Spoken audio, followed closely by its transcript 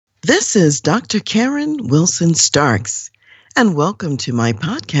This is Dr. Karen Wilson Starks, and welcome to my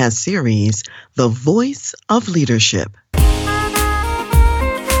podcast series, The Voice of Leadership.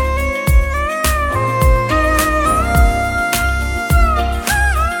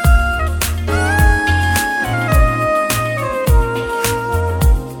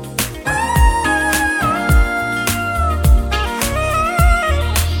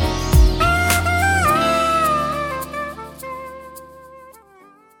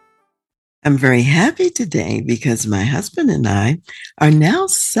 I'm very happy today because my husband and I are now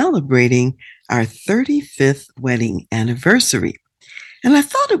celebrating our 35th wedding anniversary. And I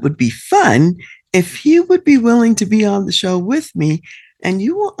thought it would be fun if he would be willing to be on the show with me. And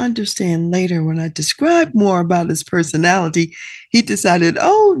you will understand later when I describe more about his personality, he decided,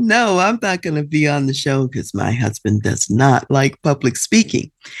 oh, no, I'm not going to be on the show because my husband does not like public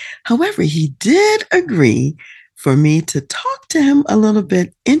speaking. However, he did agree for me to talk to him a little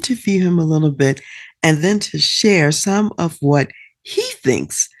bit, interview him a little bit, and then to share some of what he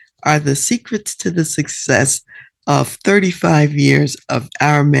thinks are the secrets to the success of 35 years of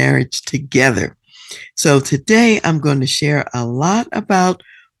our marriage together. So today I'm going to share a lot about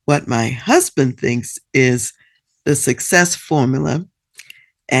what my husband thinks is the success formula.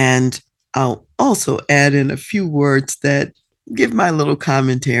 And I'll also add in a few words that give my little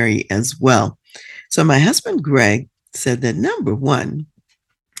commentary as well. So my husband, Greg, said that number one,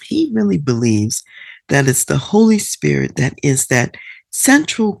 he really believes that it's the Holy Spirit that is that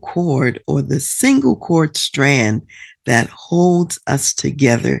central cord or the single cord strand that holds us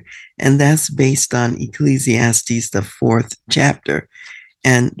together. And that's based on Ecclesiastes, the 4th chapter.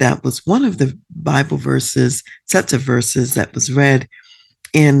 And that was one of the Bible verses, sets of verses that was read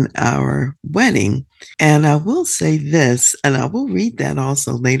in our wedding. And I will say this, and I will read that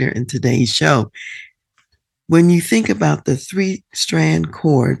also later in today's show. When you think about the 3-strand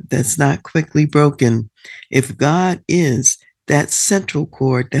cord that's not quickly broken, if God is that central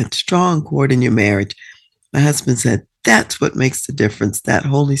cord, that strong cord in your marriage, my husband said, that's what makes the difference, that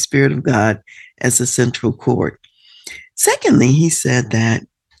Holy Spirit of God as a central cord. Secondly, he said that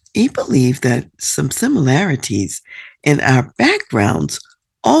he believed that some similarities in our backgrounds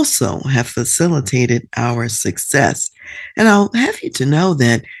also have facilitated our success. And I'll have you to know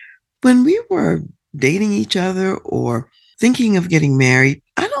that when we were dating each other or thinking of getting married,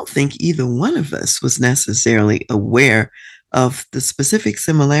 I don't think either one of us was necessarily aware of the specific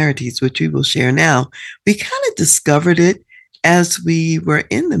similarities, which we will share now. We kind of discovered it as we were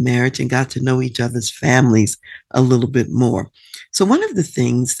in the marriage and got to know each other's families a little bit more. So one of the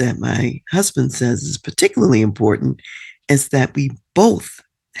things that my husband says is particularly important is that we both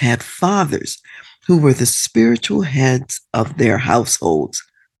had fathers who were the spiritual heads of their households.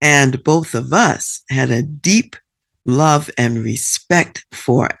 And both of us had a deep love and respect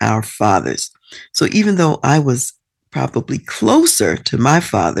for our fathers. So even though I was probably closer to my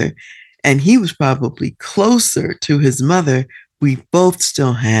father and he was probably closer to his mother, we both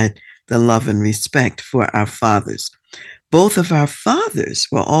still had the love and respect for our fathers. Both of our fathers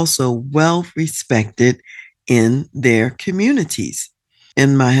were also well respected in their communities.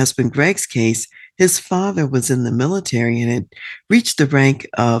 In my husband Greg's case, his father was in the military and had reached the rank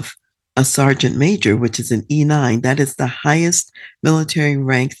of a sergeant major, which is an E9. That is the highest military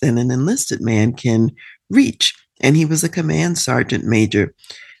rank that an enlisted man can reach. And he was a command sergeant major,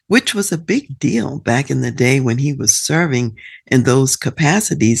 which was a big deal back in the day when he was serving in those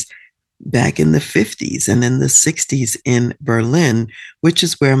capacities back in the 50s and in the 60s in Berlin, which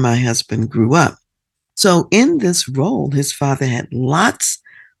is where my husband grew up. So in this role, his father had lots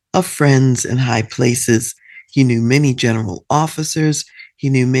of friends in high places. He knew many general officers. He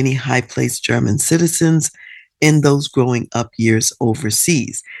knew many high-placed German citizens in those growing up years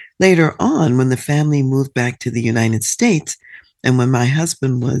overseas. Later on, when the family moved back to the United States, and when my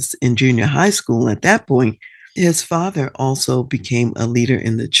husband was in junior high school at that point, his father also became a leader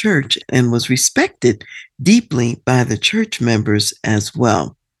in the church and was respected deeply by the church members as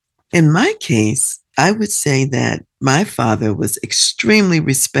well. In my case, I would say that my father was extremely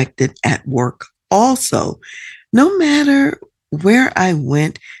respected at work also. No matter where I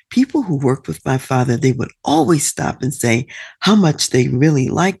went, people who worked with my father, they would always stop and say how much they really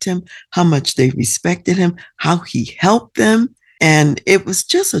liked him, how much they respected him, how he helped them. And it was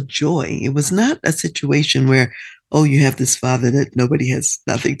just a joy. It was not a situation where, oh, you have this father that nobody has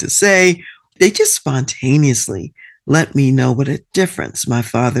nothing to say. They just spontaneously let me know what a difference my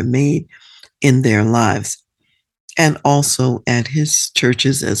father made in their lives. And also at his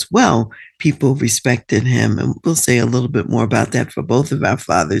churches as well, people respected him. And we'll say a little bit more about that for both of our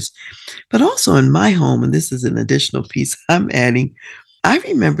fathers. But also in my home, and this is an additional piece I'm adding, I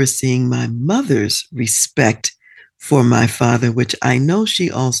remember seeing my mother's respect for my father, which I know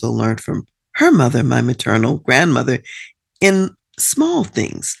she also learned from her mother, my maternal grandmother, in small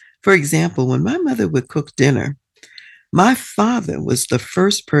things. For example, when my mother would cook dinner, my father was the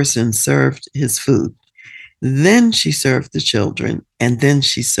first person served his food. Then she served the children, and then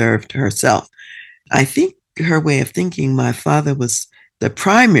she served herself. I think her way of thinking, my father was the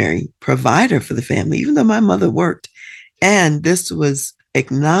primary provider for the family, even though my mother worked. And this was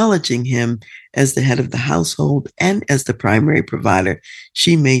acknowledging him as the head of the household and as the primary provider.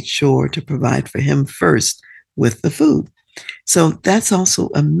 She made sure to provide for him first with the food. So that's also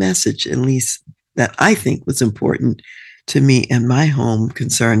a message, at least that I think was important to me and my home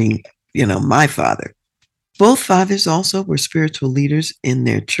concerning, my father. Both fathers also were spiritual leaders in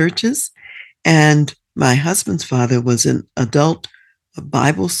their churches. And my husband's father was an adult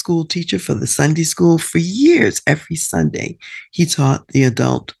Bible school teacher for the Sunday school for years. Every Sunday, he taught the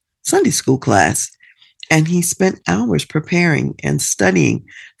adult Sunday school class. And he spent hours preparing and studying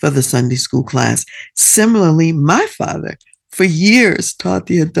for the Sunday school class. Similarly, my father, for years, taught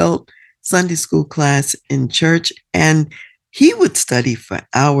the adult Sunday school class in church, and he would study for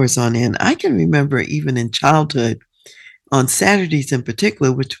hours on end. I can remember even in childhood, on Saturdays in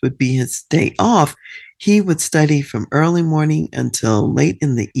particular, which would be his day off, he would study from early morning until late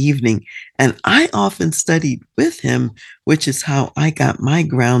in the evening. And I often studied with him, which is how I got my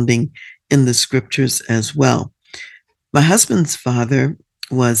grounding in the scriptures as well. My husband's father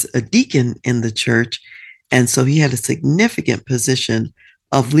was a deacon in the church, and so he had a significant position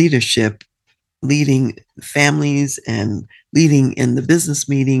of leadership, leading families and leading in the business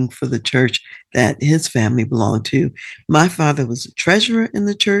meeting for the church that his family belonged to. My father was a treasurer in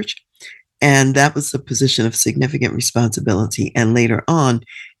the church, and that was a position of significant responsibility. And later on,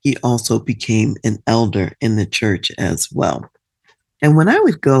 he also became an elder in the church as well. And when I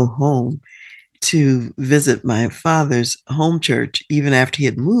would go home to visit my father's home church, even after he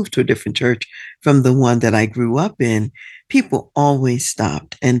had moved to a different church from the one that I grew up in, people always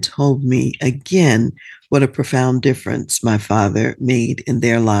stopped and told me again what a profound difference my father made in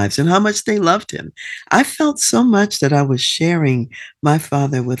their lives and how much they loved him. I felt so much that I was sharing my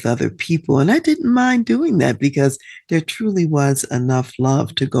father with other people, and I didn't mind doing that because there truly was enough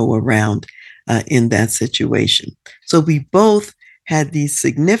love to go around in that situation. So we both had these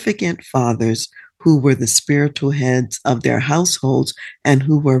significant fathers who were the spiritual heads of their households and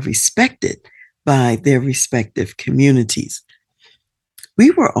who were respected by their respective communities.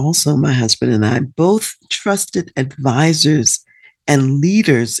 We were also, my husband and I, both trusted advisors and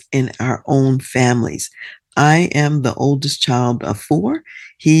leaders in our own families. I am the oldest child of four.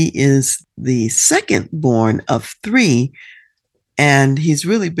 He is the second born of three, and he's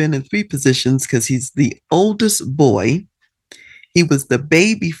really been in three positions because he's the oldest boy. He was the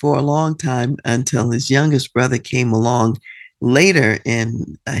baby for a long time until his youngest brother came along later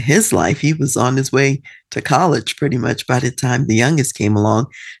in his life. He was on his way to college pretty much by the time the youngest came along.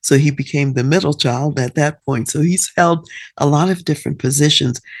 So he became the middle child at that point. So he's held a lot of different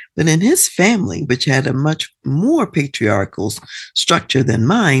positions. But in his family, which had a much more patriarchal structure than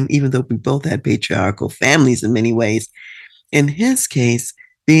mine, even though we both had patriarchal families in many ways, in his case,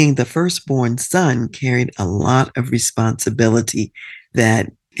 being the firstborn son carried a lot of responsibility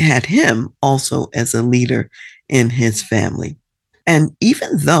that had him also as a leader in his family. And even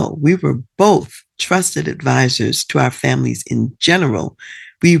though we were both trusted advisors to our families in general,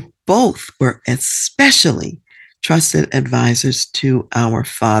 we both were especially trusted advisors to our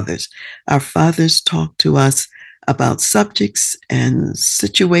fathers. Our fathers talked to us about subjects and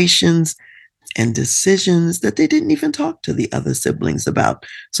situations and decisions that they didn't even talk to the other siblings about.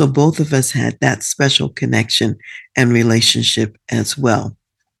 So both of us had that special connection and relationship as well.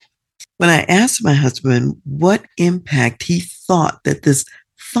 When I asked my husband what impact he thought that this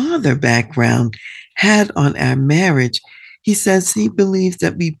father background had on our marriage, he says he believes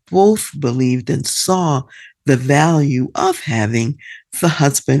that we both believed and saw the value of having the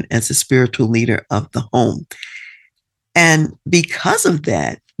husband as a spiritual leader of the home. And because of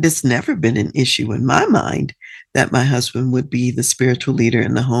that, it's never been an issue in my mind that my husband would be the spiritual leader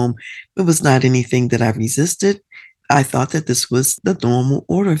in the home. It was not anything that I resisted. I thought that this was the normal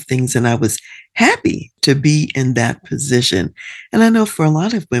order of things, and I was happy to be in that position. And I know for a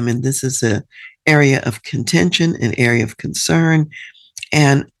lot of women, this is an area of contention, an area of concern,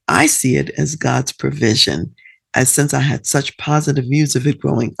 and I see it as God's provision. Since I had such positive views of it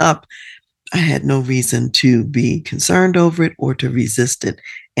growing up, I had no reason to be concerned over it or to resist it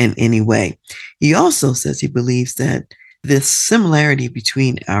in any way. He also says he believes that This similarity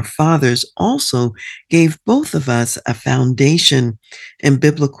between our fathers also gave both of us a foundation in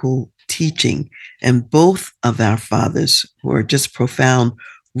biblical teaching. And both of our fathers were just profound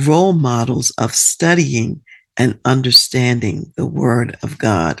role models of studying and understanding the Word of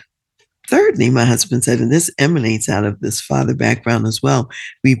God. Thirdly, my husband said, and this emanates out of this father background as well,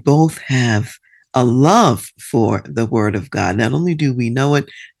 we both have a love for the Word of God. Not only do we know it,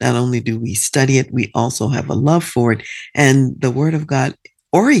 not only do we study it, we also have a love for it. And the Word of God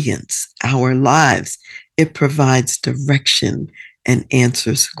orients our lives, it provides direction and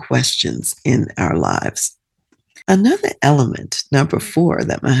answers questions in our lives. Another element, number four,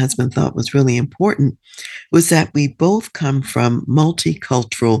 that my husband thought was really important was that we both come from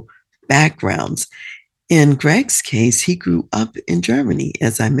multicultural backgrounds. In Greg's case, he grew up in Germany,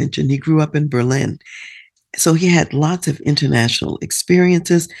 as I mentioned. He grew up in Berlin. So he had lots of international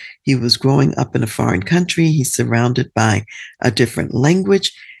experiences. He was growing up in a foreign country. He's surrounded by a different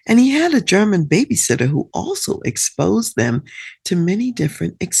language. And he had a German babysitter who also exposed them to many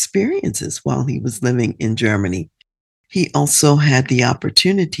different experiences while he was living in Germany. He also had the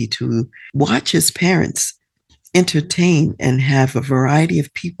opportunity to watch his parents entertain and have a variety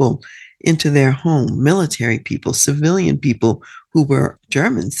of people into their home, military people, civilian people who were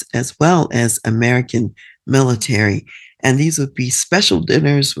Germans as well as American military. And these would be special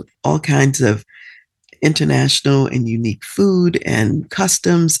dinners with all kinds of international and unique food and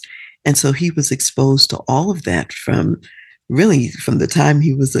customs. And so he was exposed to all of that from the time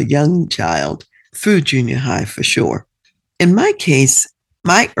he was a young child through junior high for sure. In my case,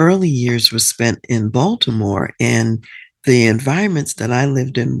 my early years were spent in Baltimore, and the environments that I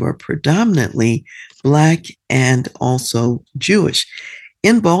lived in were predominantly Black and also Jewish.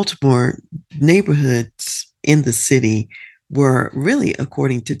 In Baltimore, neighborhoods in the city were really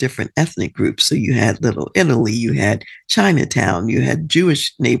according to different ethnic groups. So you had Little Italy, you had Chinatown, you had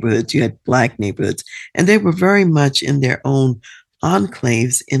Jewish neighborhoods, you had Black neighborhoods, and they were very much in their own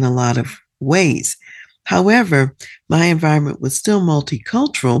enclaves in a lot of ways. However, my environment was still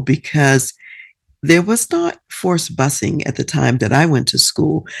multicultural because there was not forced busing at the time that I went to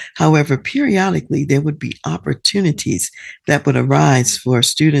school. However, periodically there would be opportunities that would arise for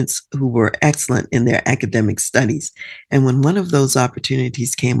students who were excellent in their academic studies. And when one of those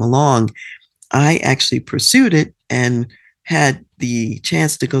opportunities came along, I actually pursued it and had the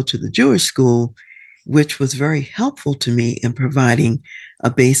chance to go to the Jewish school, which was very helpful to me in providing a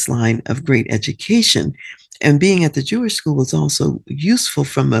baseline of great education. And being at the Jewish school was also useful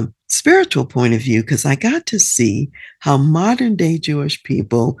from a spiritual point of view because I got to see how modern day Jewish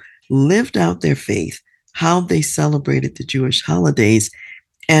people lived out their faith, how they celebrated the Jewish holidays,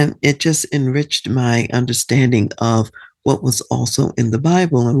 and it just enriched my understanding of what was also in the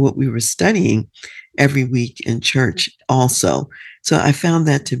Bible and what we were studying every week in church also. So I found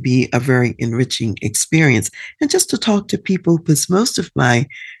that to be a very enriching experience. And just to talk to people, because most of my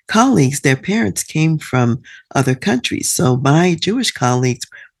colleagues, their parents came from other countries. So my Jewish colleagues,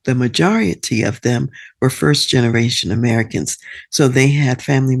 the majority of them were first generation Americans. So they had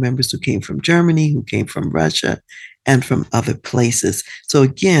family members who came from Germany, who came from Russia, and from other places. So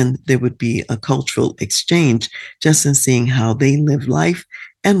again, there would be a cultural exchange just in seeing how they lived life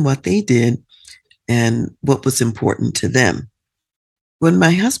and what they did and what was important to them. When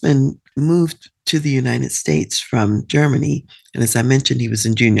my husband moved to the United States from Germany, and as I mentioned, he was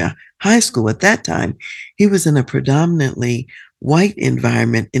in junior high school at that time, he was in a predominantly white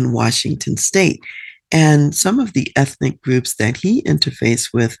environment in Washington State. And some of the ethnic groups that he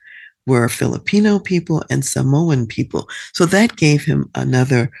interfaced with were Filipino people and Samoan people. So that gave him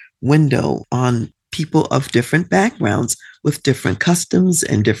another window on people of different backgrounds with different customs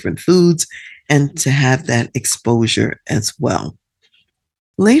and different foods, and to have that exposure as well.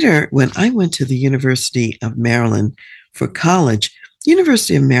 Later, when I went to the University of Maryland for college,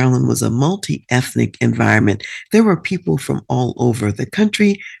 University of Maryland was a multi-ethnic environment. There were people from all over the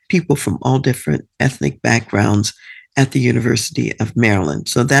country, people from all different ethnic backgrounds at the University of Maryland.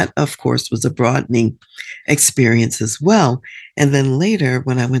 So that, of course, was a broadening experience as well. And then later,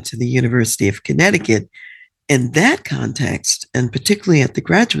 when I went to the University of Connecticut, in that context, and particularly at the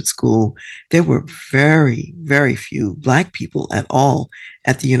graduate school, there were very, very few Black people at all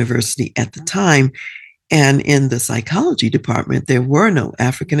at the university at the time. And in the psychology department, there were no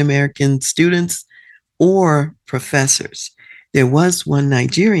African American students or professors. There was one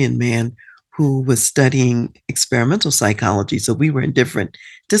Nigerian man who was studying experimental psychology. So we were in different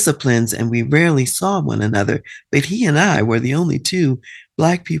disciplines and we rarely saw one another. But he and I were the only two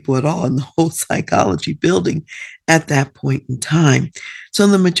Black people at all in the whole psychology building at that point in time. So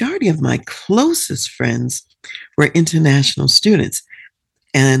the majority of my closest friends were international students.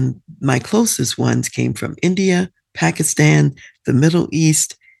 And my closest ones came from India, Pakistan, the Middle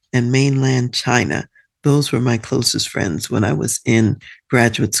East, and mainland China. Those were my closest friends when I was in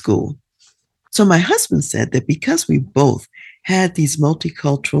graduate school. So my husband said that because we both had these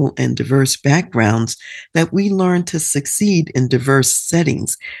multicultural and diverse backgrounds, that we learned to succeed in diverse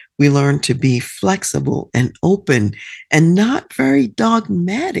settings. We learned to be flexible and open and not very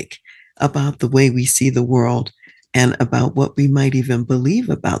dogmatic about the way we see the world and about what we might even believe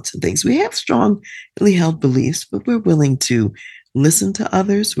about some things. We have strongly held beliefs, but we're willing to listen to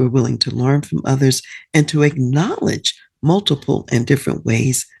others, we're willing to learn from others, and to acknowledge multiple and different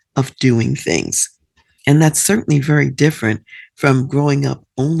ways of doing things. And that's certainly very different from growing up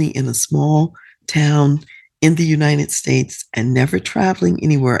only in a small town in the United States and never traveling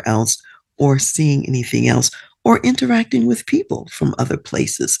anywhere else or seeing anything else or interacting with people from other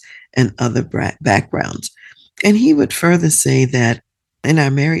places and other backgrounds. And he would further say that in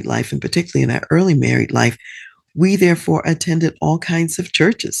our married life, and particularly in our early married life, we therefore attended all kinds of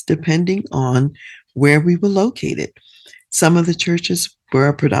churches depending on where we were located. Some of the churches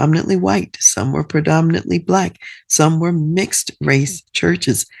were predominantly white, some were predominantly Black, some were mixed race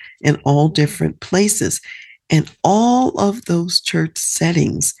churches in all different places. And all of those church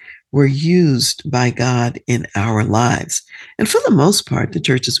settings were used by God in our lives. And for the most part, the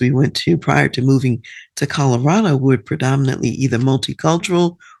churches we went to prior to moving to Colorado were predominantly either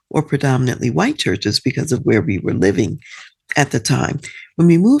multicultural or predominantly white churches because of where we were living at the time. When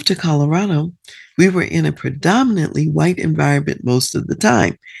we moved to Colorado, we were in a predominantly white environment most of the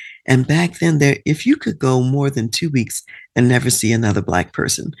time. And back then, if you could go more than 2 weeks and never see another Black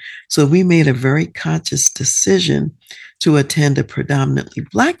person. So we made a very conscious decision to attend a predominantly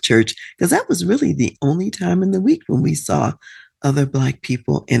Black church because that was really the only time in the week when we saw other Black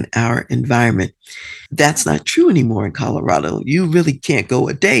people in our environment. That's not true anymore in Colorado. You really can't go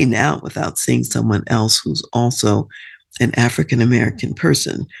a day now without seeing someone else who's also an African American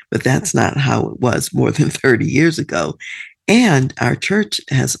person, but that's not how it was more than 30 years ago. And our church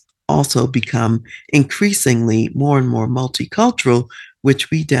has also become increasingly more and more multicultural,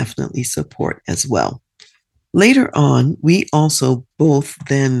 which we definitely support as well. Later on, we also both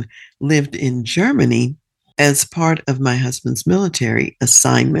then lived in Germany as part of my husband's military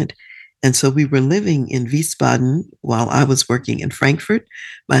assignment. And so we were living in Wiesbaden while I was working in Frankfurt.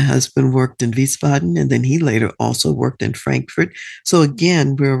 My husband worked in Wiesbaden, and then he later also worked in Frankfurt. So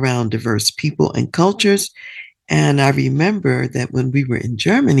again, we're around diverse people and cultures. And I remember that when we were in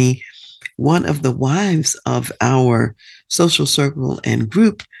Germany, one of the wives of our social circle and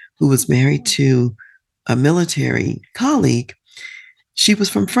group, who was married to a military colleague, she was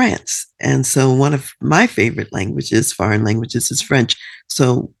from France. And so one of my favorite languages, foreign languages, is French.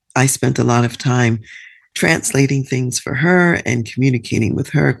 So I spent a lot of time translating things for her and communicating with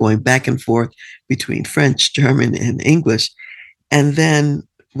her, going back and forth between French, German, and English. And then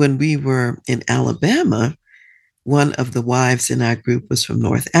when we were in Alabama, one of the wives in our group was from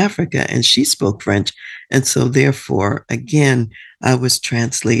North Africa and she spoke French. And so therefore, again, I was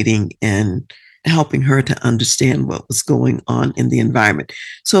translating and helping her to understand what was going on in the environment.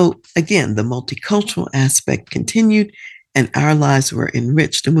 So again, the multicultural aspect continued and our lives were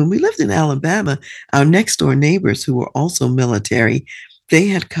enriched. And when we lived in Alabama, our next door neighbors who were also military, they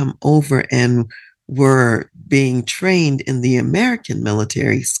had come over and were being trained in the American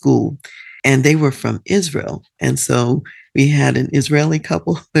military school, and they were from Israel. And so we had an Israeli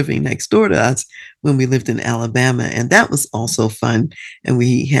couple living next door to us when we lived in Alabama, and that was also fun. And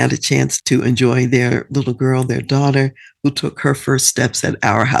we had a chance to enjoy their little girl, their daughter, who took her first steps at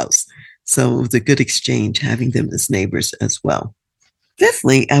our house. So it was a good exchange having them as neighbors as well.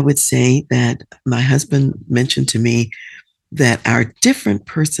 Fifthly, I would say that my husband mentioned to me that our different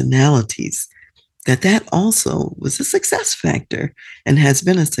personalities, that also was a success factor and has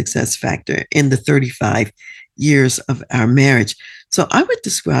been a success factor in the 35 years of our marriage. So I would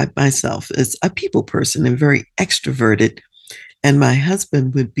describe myself as a people person and very extroverted. And my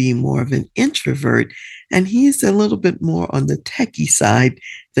husband would be more of an introvert, and he's a little bit more on the techie side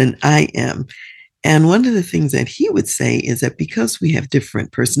than I am. And one of the things that he would say is that because we have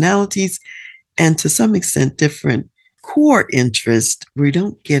different personalities and to some extent different core interests, we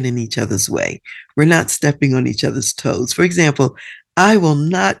don't get in each other's way. We're not stepping on each other's toes. For example, I will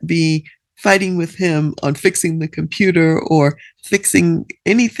not be fighting with him on fixing the computer or fixing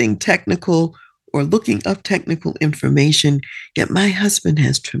anything technical or looking up technical information. Yet my husband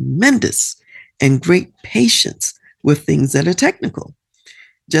has tremendous and great patience with things that are technical.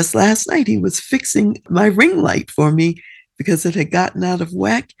 Just last night, he was fixing my ring light for me because it had gotten out of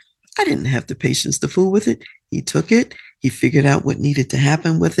whack. I didn't have the patience to fool with it. He took it, he figured out what needed to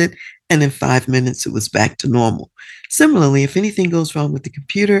happen with it, and in 5 minutes it was back to normal. Similarly, if anything goes wrong with the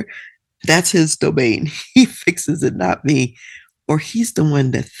computer, that's his domain. He fixes it, not me. Or he's the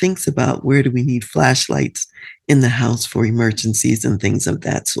one that thinks about where do we need flashlights in the house for emergencies and things of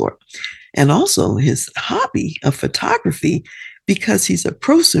that sort. And also his hobby of photography, because he's a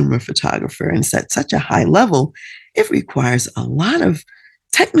prosumer photographer and it's at such a high level, it requires a lot of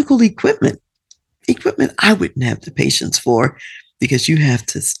technical equipment I wouldn't have the patience for, because you have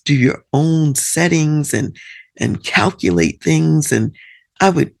to do your own settings and calculate things, and I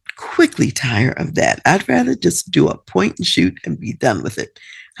would quickly tire of that. I'd rather just do a point and shoot and be done with it.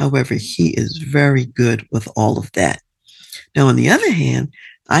 However, he is very good with all of that. Now, on the other hand,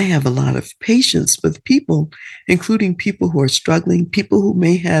 I have a lot of patience with people, including people who are struggling, people who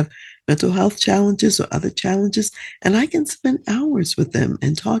may have mental health challenges or other challenges, and I can spend hours with them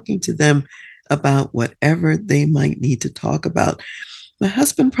and talking to them about whatever they might need to talk about. My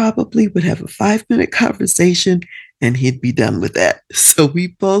husband probably would have a 5 minute conversation and he'd be done with that. So we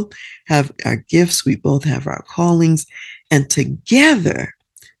both have our gifts, we both have our callings, and together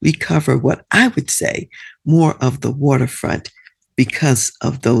we cover what I would say more of the waterfront because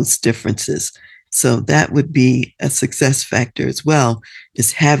of those differences. So that would be a success factor as well,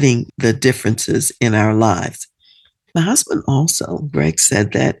 is having the differences in our lives. My husband also, Greg,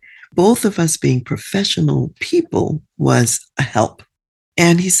 said that both of us being professional people was a help.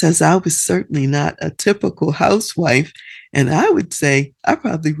 And he says, I was certainly not a typical housewife. And I would say I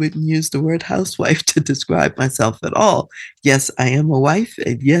probably wouldn't use the word housewife to describe myself at all. Yes, I am a wife,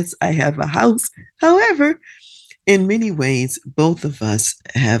 and yes, I have a house. However, in many ways, both of us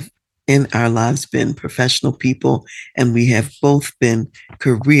have in our lives been professional people, and we have both been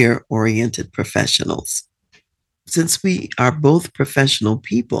career oriented professionals. Since we are both professional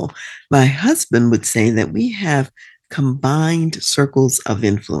people, my husband would say that we have combined circles of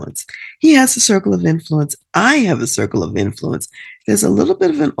influence. He has a circle of influence. I have a circle of influence. There's a little bit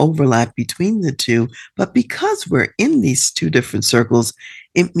of an overlap between the two, but because we're in these two different circles,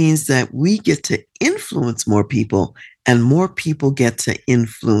 it means that we get to influence more people and more people get to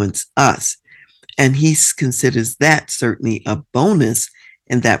influence us. And he considers that certainly a bonus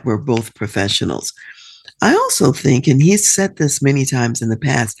in that we're both professionals. I also think, and he's said this many times in the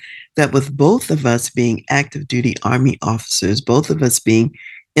past, that with both of us being active duty Army officers, both of us being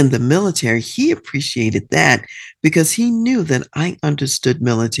in the military, he appreciated that because he knew that I understood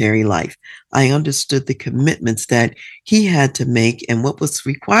military life. I understood the commitments that he had to make and what was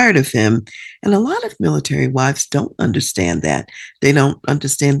required of him. And a lot of military wives don't understand that. They don't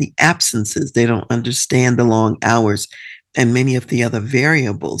understand the absences, they don't understand the long hours and many of the other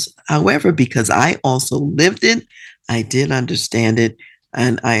variables. However, because I also lived it, I did understand it,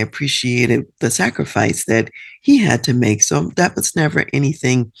 and I appreciated the sacrifice that he had to make. So that was never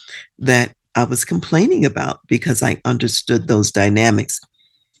anything that I was complaining about because I understood those dynamics.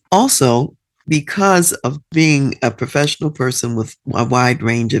 Also, because of being a professional person with a wide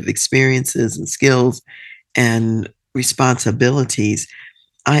range of experiences and skills and responsibilities,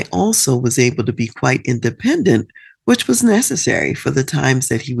 I also was able to be quite independent, which was necessary for the times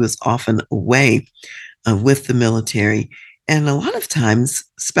that he was often away with the military. And a lot of times,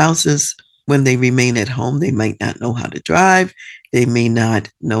 spouses, when they remain at home, they might not know how to drive. They may not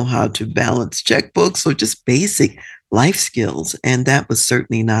know how to balance checkbooks or just basic life skills. And that was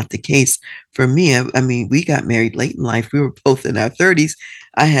certainly not the case for me. I mean, we got married late in life. We were both in our 30s.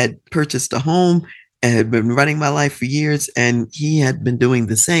 I had purchased a home and had been running my life for years, and he had been doing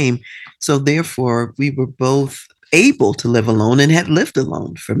the same. So therefore, we were both able to live alone and had lived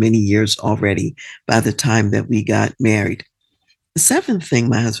alone for many years already by the time that we got married. The seventh thing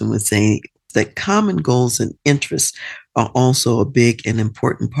my husband was saying that common goals and interests are also a big and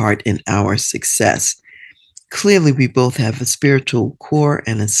important part in our success. Clearly, we both have a spiritual core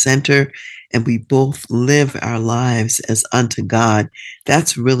and a center, and we both live our lives as unto God.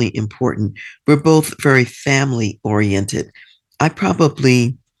 That's really important. We're both very family oriented. I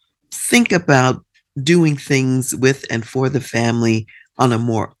probably think about doing things with and for the family on a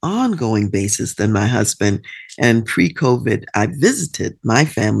more ongoing basis than my husband. And pre-COVID, I visited my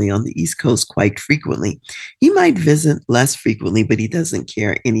family on the East Coast quite frequently. He might visit less frequently, but he doesn't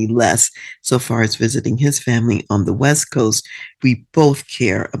care any less so far as visiting his family on the West Coast. We both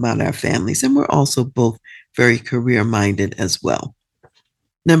care about our families, and we're also both very career minded as well.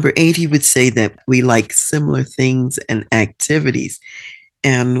 Number 8, he would say that we like similar things and activities.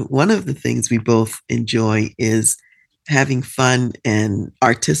 And one of the things we both enjoy is having fun and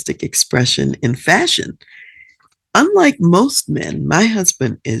artistic expression in fashion. Unlike most men, my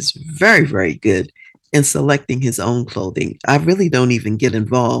husband is very, very good in selecting his own clothing. I really don't even get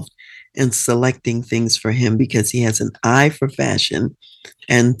involved in selecting things for him because he has an eye for fashion.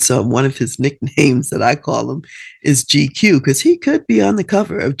 And so one of his nicknames that I call him is GQ because he could be on the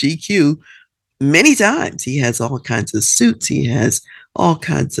cover of GQ many times. He has all kinds of suits. He has all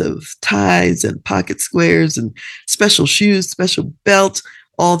kinds of ties and pocket squares and special shoes, special belts,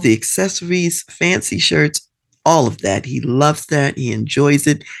 all the accessories, fancy shirts, all of that. He loves that. He enjoys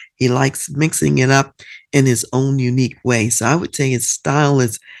it. He likes mixing it up in his own unique way. So I would say his style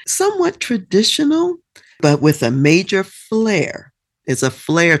is somewhat traditional, but with a major flair. There's a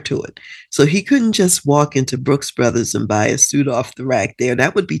flair to it. So he couldn't just walk into Brooks Brothers and buy a suit off the rack there.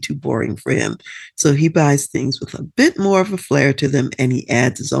 That would be too boring for him. So he buys things with a bit more of a flair to them, and he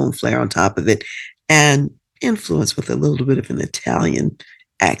adds his own flair on top of it, and influence with a little bit of an Italian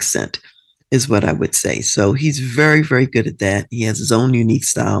accent is what I would say. So he's very, very good at that. He has his own unique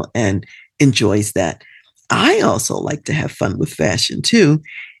style and enjoys that. I also like to have fun with fashion too.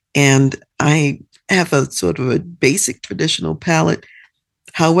 And I have a sort of a basic traditional palette.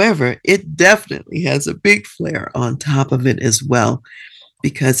 However, it definitely has a big flair on top of it as well,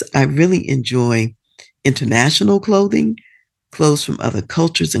 because I really enjoy international clothing, clothes from other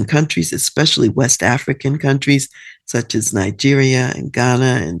cultures and countries, especially West African countries such as Nigeria and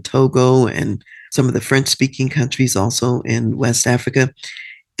Ghana and Togo and some of the French speaking countries also in West Africa.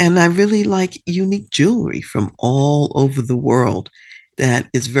 And I really like unique jewelry from all over the world that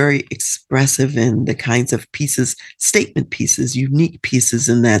is very expressive in the kinds of pieces, statement pieces, unique pieces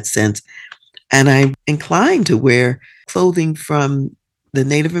in that sense. And I'm inclined to wear clothing from the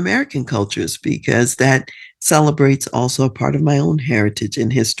Native American cultures because that celebrates also a part of my own heritage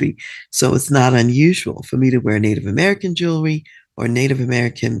and history. So it's not unusual for me to wear Native American jewelry or Native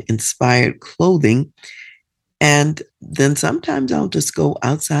American inspired clothing. And then sometimes I'll just go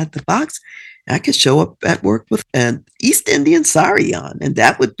outside the box. I could show up at work with an East Indian sari on, and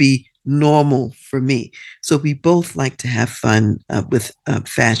that would be normal for me. So we both like to have fun with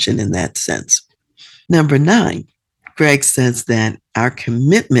fashion in that sense. Number 9, Greg says that our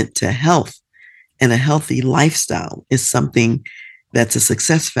commitment to health and a healthy lifestyle is something that's a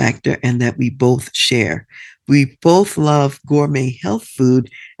success factor and that we both share. We both love gourmet health food,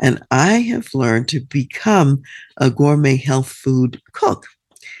 and I have learned to become a gourmet health food cook.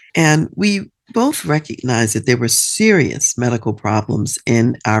 And we both recognize that there were serious medical problems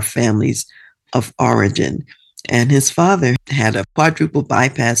in our families of origin. And his father had a quadruple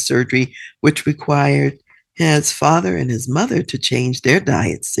bypass surgery, which required his father and his mother to change their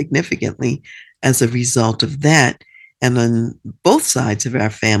diets significantly as a result of that. And on both sides of our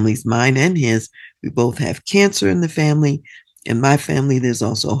families, mine and his, we both have cancer in the family. In my family, there's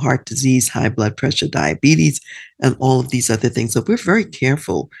also heart disease, high blood pressure, diabetes, and all of these other things. So we're very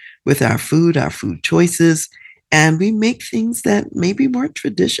careful with our food choices, and we make things that maybe weren't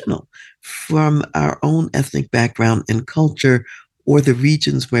traditional from our own ethnic background and culture or the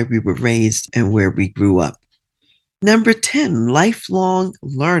regions where we were raised and where we grew up. Number 10, lifelong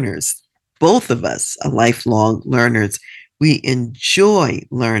learners. Both of us are lifelong learners. We enjoy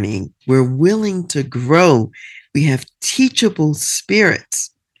learning. We're willing to grow. We have teachable spirits.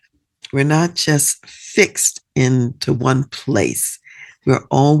 We're not just fixed into one place. We're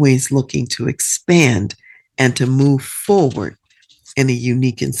always looking to expand and to move forward in a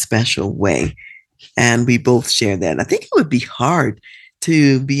unique and special way. And we both share that. I think it would be hard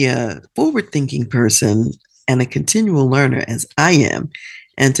to be a forward thinking person and a continual learner as I am,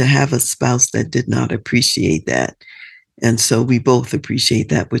 and to have a spouse that did not appreciate that. And so we both appreciate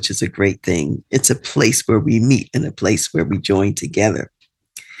that, which is a great thing. It's a place where we meet and a place where we join together.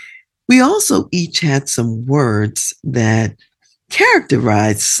 We also each had some words that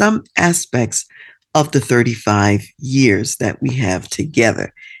characterize some aspects of the 35 years that we have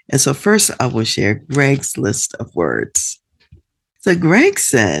together. And so first I will share Greg's list of words. So Greg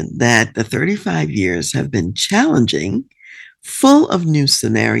said that the 35 years have been challenging, full of new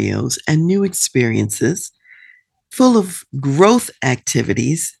scenarios and new experiences, full of growth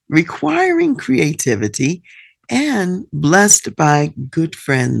activities, requiring creativity, and blessed by good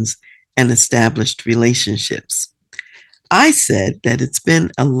friends and established relationships. I said that it's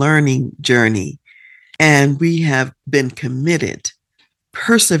been a learning journey, and we have been committed,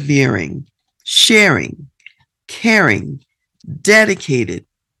 persevering, sharing, caring, dedicated,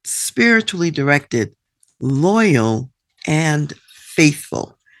 spiritually directed, loyal, and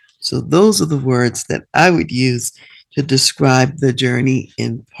faithful. So those are the words that I would use to describe the journey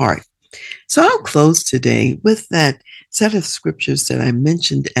in part. So I'll close today with that set of scriptures that I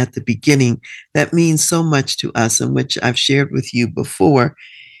mentioned at the beginning that means so much to us and which I've shared with you before.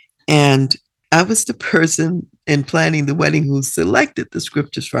 And I was the person in planning the wedding who selected the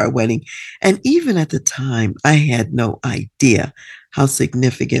scriptures for our wedding. And even at the time, I had no idea how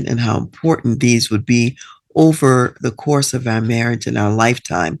significant and how important these would be over the course of our marriage and our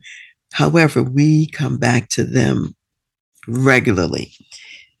lifetime. However, we come back to them regularly.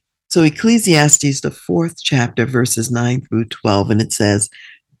 So Ecclesiastes, the 4th chapter, verses 9 through 12, and it says,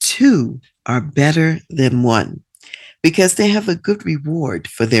 "Two are better than one, because they have a good reward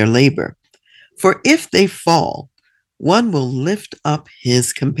for their labor. For if they fall, one will lift up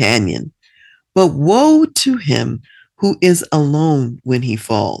his companion. But woe to him who is alone when he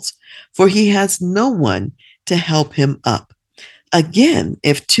falls, for he has no one to help him up. Again,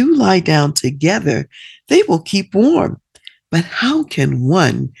 if two lie down together, they will keep warm. But how can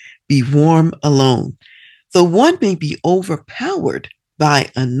one be warm alone? Though one may be overpowered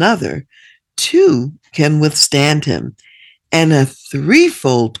by another, two can withstand him. And a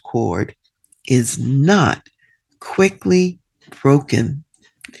threefold cord is not quickly broken."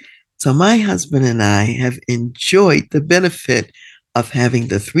 So my husband and I have enjoyed the benefit of having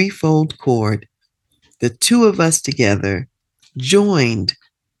the threefold cord, the two of us together, joined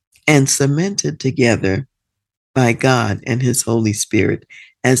and cemented together by God and his Holy Spirit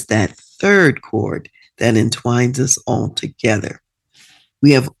as that third cord that entwines us all together.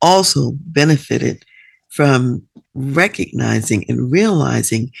 We have also benefited from recognizing and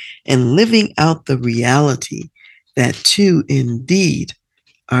realizing and living out the reality that two indeed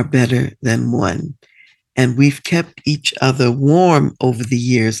are better than one. And we've kept each other warm over the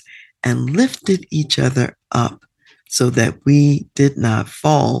years and lifted each other up so that we did not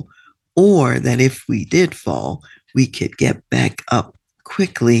fall, or that if we did fall, we could get back up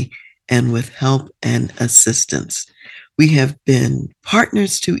quickly and with help and assistance. We have been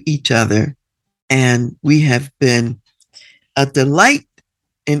partners to each other, and we have been a delight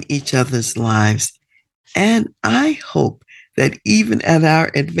in each other's lives. And I hope that even at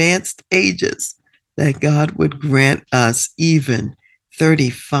our advanced ages, that God would grant us even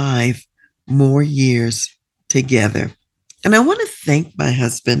 35 more years together. And I want to thank my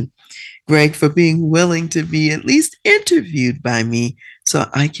husband, Greg, for being willing to be at least interviewed by me so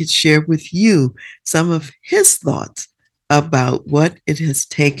I could share with you some of his thoughts about what it has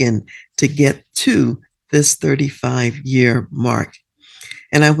taken to get to this 35-year mark.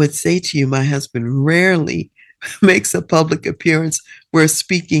 And I would say to you, my husband rarely makes a public appearance where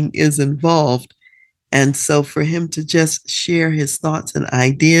speaking is involved. And so for him to just share his thoughts and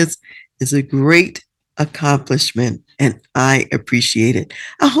ideas is a great accomplishment, and I appreciate it.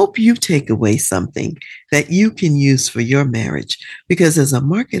 I hope you take away something that you can use for your marriage, because as a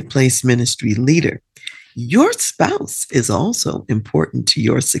marketplace ministry leader, your spouse is also important to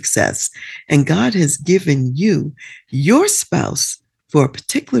your success. And God has given you your spouse for a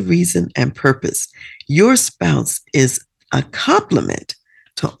particular reason and purpose. Your spouse is a complement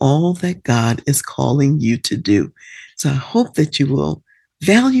to all that God is calling you to do. So I hope that you will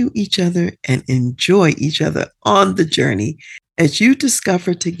value each other and enjoy each other on the journey as you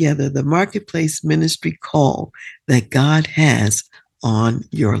discover together the marketplace ministry call that God has on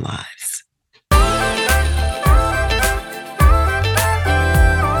your lives.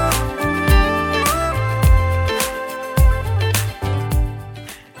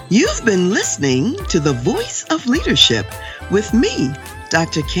 You've been listening to The Voice of Leadership with me,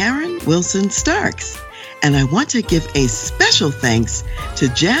 Dr. Karen Wilson Starks. And I want to give a special thanks to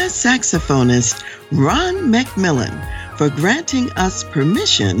jazz saxophonist Ron McMillan for granting us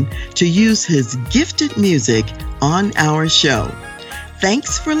permission to use his gifted music on our show.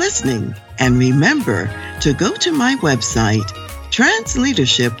 Thanks for listening, and remember to go to my website,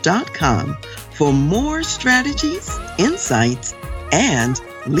 transleadership.com, for more strategies, insights, and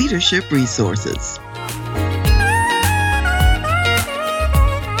leadership resources.